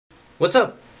What's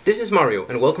up? This is Mario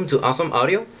and welcome to Awesome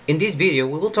Audio. In this video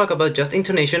we will talk about just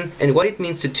intonation and what it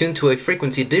means to tune to a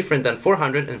frequency different than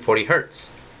 440 Hz.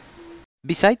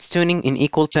 Besides tuning in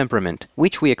equal temperament,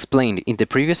 which we explained in the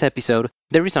previous episode,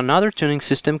 there is another tuning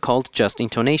system called just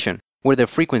intonation, where the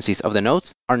frequencies of the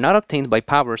notes are not obtained by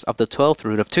powers of the 12th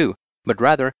root of 2, but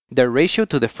rather their ratio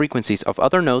to the frequencies of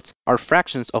other notes are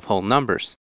fractions of whole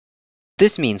numbers.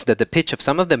 This means that the pitch of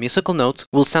some of the musical notes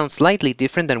will sound slightly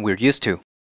different than we're used to.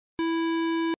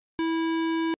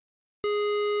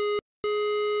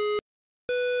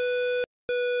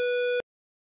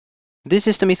 This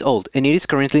system is old and it is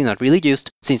currently not really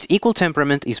used since equal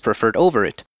temperament is preferred over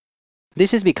it.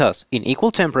 This is because, in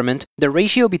equal temperament, the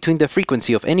ratio between the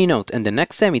frequency of any note and the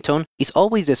next semitone is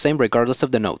always the same regardless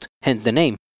of the note, hence the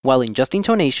name, while in just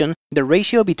intonation, the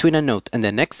ratio between a note and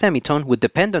the next semitone would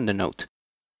depend on the note.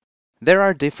 There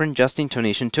are different just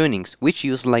intonation tunings, which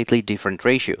use slightly different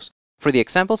ratios. For the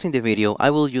examples in the video, I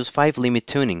will use 5-limit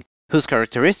tuning, whose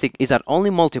characteristic is that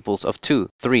only multiples of 2,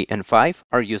 3, and 5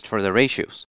 are used for the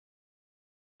ratios.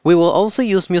 We will also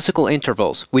use musical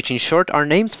intervals, which in short are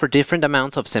names for different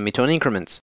amounts of semitone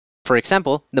increments. For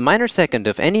example, the minor second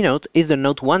of any note is the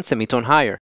note 1 semitone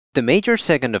higher, the major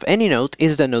second of any note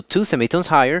is the note 2 semitones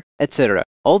higher, etc.,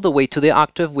 all the way to the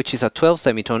octave, which is a 12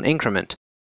 semitone increment.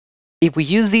 If we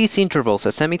use these intervals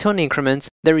as semitone increments,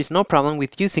 there is no problem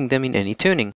with using them in any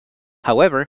tuning.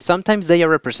 However, sometimes they are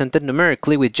represented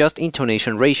numerically with just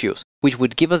intonation ratios, which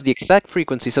would give us the exact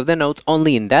frequencies of the notes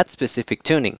only in that specific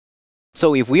tuning.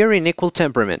 So if we are in equal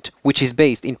temperament, which is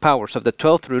based in powers of the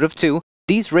 12th root of 2,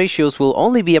 these ratios will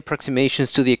only be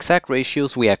approximations to the exact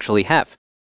ratios we actually have.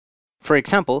 For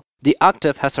example, the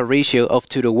octave has a ratio of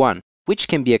 2 to 1, which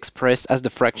can be expressed as the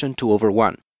fraction 2 over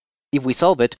 1. If we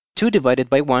solve it, 2 divided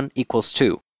by 1 equals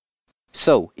 2.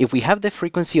 So, if we have the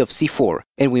frequency of C4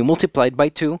 and we multiply it by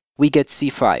 2, we get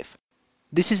C5.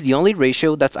 This is the only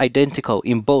ratio that's identical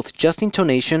in both just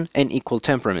intonation and equal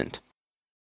temperament.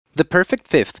 The perfect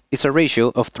fifth is a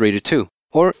ratio of 3 to 2,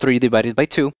 or 3 divided by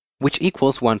 2, which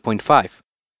equals 1.5.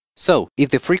 So, if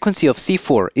the frequency of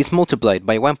C4 is multiplied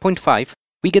by 1.5,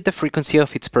 we get the frequency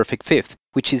of its perfect fifth,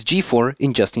 which is G4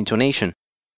 in just intonation.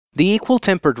 The equal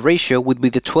tempered ratio would be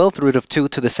the 12th root of 2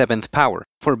 to the 7th power,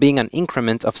 for being an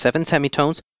increment of 7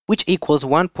 semitones, which equals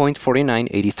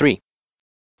 1.4983.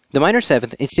 The minor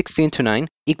seventh is 16 to 9,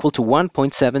 equal to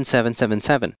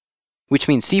 1.7777, which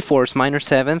means C4's minor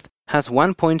seventh has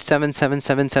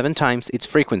 1.7777 times its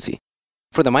frequency.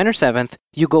 For the minor seventh,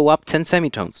 you go up 10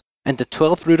 semitones, and the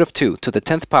 12th root of 2 to the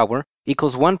 10th power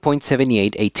equals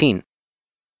 1.7818.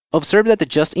 Observe that the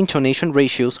just intonation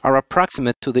ratios are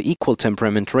approximate to the equal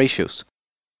temperament ratios.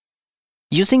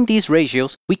 Using these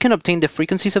ratios, we can obtain the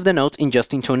frequencies of the notes in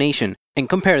just intonation and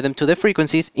compare them to the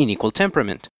frequencies in equal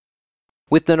temperament.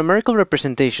 With the numerical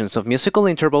representations of musical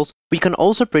intervals, we can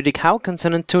also predict how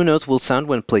consonant two notes will sound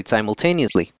when played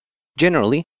simultaneously.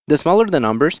 Generally, the smaller the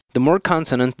numbers, the more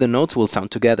consonant the notes will sound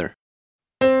together.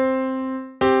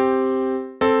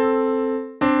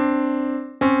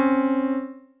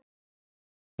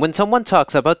 When someone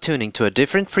talks about tuning to a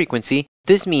different frequency,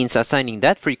 this means assigning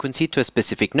that frequency to a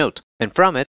specific note, and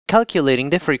from it, calculating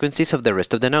the frequencies of the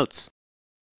rest of the notes.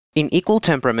 In equal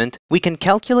temperament, we can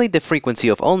calculate the frequency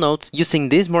of all notes using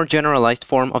this more generalized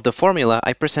form of the formula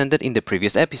I presented in the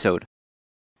previous episode.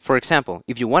 For example,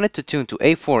 if you wanted to tune to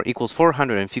A4 equals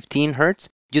 415 Hz,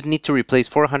 you'd need to replace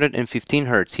 415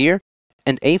 Hz here,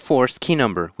 and A4's key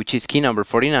number, which is key number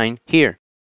 49, here.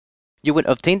 You would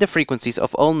obtain the frequencies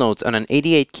of all notes on an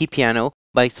 88-key piano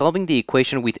by solving the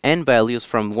equation with n values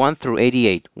from 1 through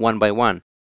 88, one by one.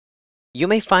 You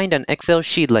may find an Excel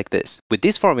sheet like this, with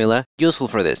this formula, useful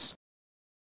for this.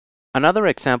 Another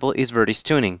example is Verdi's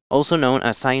tuning, also known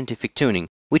as scientific tuning,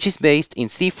 which is based in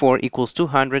C4 equals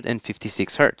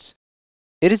 256 Hz.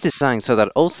 It is designed so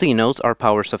that all C notes are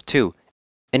powers of 2,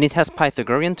 and it has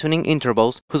Pythagorean tuning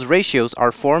intervals whose ratios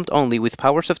are formed only with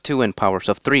powers of 2 and powers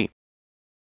of 3.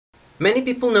 Many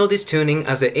people know this tuning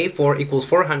as the A4 equals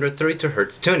 432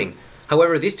 Hz tuning.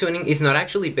 However, this tuning is not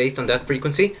actually based on that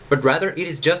frequency, but rather it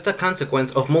is just a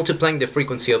consequence of multiplying the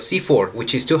frequency of C4,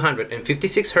 which is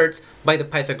 256 Hz, by the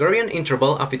Pythagorean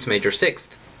interval of its major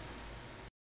sixth.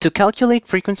 To calculate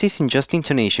frequencies in just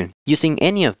intonation, using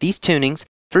any of these tunings,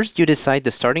 first you decide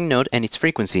the starting note and its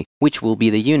frequency, which will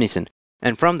be the unison,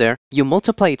 and from there, you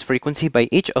multiply its frequency by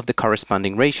each of the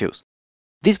corresponding ratios.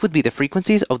 This would be the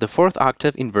frequencies of the fourth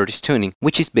octave in Verdi's tuning,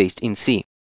 which is based in C.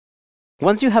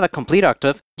 Once you have a complete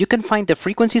octave, you can find the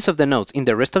frequencies of the notes in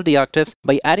the rest of the octaves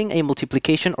by adding a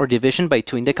multiplication or division by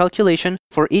 2 in the calculation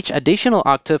for each additional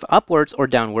octave upwards or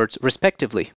downwards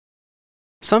respectively.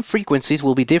 Some frequencies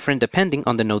will be different depending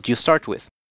on the note you start with.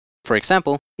 For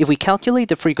example, if we calculate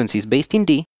the frequencies based in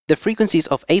D, the frequencies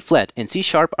of A flat and C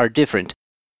sharp are different.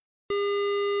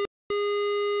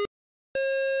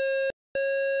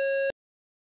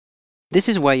 This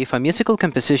is why if a musical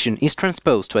composition is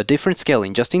transposed to a different scale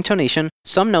in just intonation,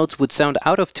 some notes would sound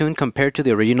out of tune compared to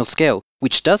the original scale,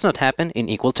 which does not happen in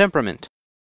equal temperament.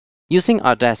 Using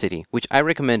Audacity, which I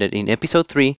recommended in episode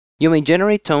 3, you may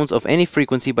generate tones of any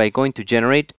frequency by going to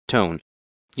Generate Tone.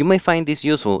 You may find this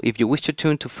useful if you wish to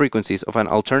tune to frequencies of an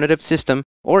alternative system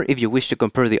or if you wish to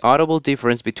compare the audible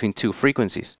difference between two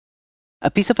frequencies. A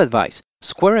piece of advice: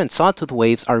 square and sawtooth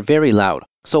waves are very loud,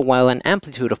 so while an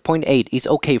amplitude of 0.8 is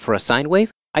okay for a sine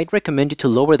wave, I'd recommend you to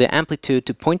lower the amplitude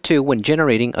to 0.2 when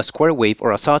generating a square wave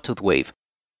or a sawtooth wave.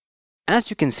 As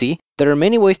you can see, there are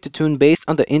many ways to tune based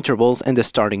on the intervals and the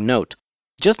starting note.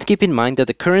 Just keep in mind that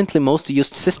the currently most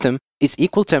used system is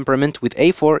equal temperament with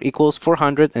A4 equals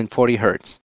 440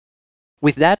 Hz.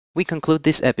 With that, we conclude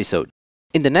this episode.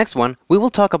 In the next one, we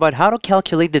will talk about how to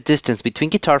calculate the distance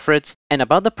between guitar frets and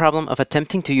about the problem of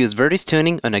attempting to use Verdi's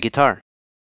tuning on a guitar.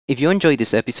 If you enjoyed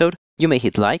this episode, you may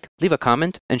hit like, leave a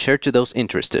comment, and share to those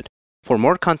interested. For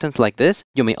more content like this,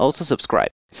 you may also subscribe.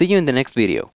 See you in the next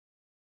video.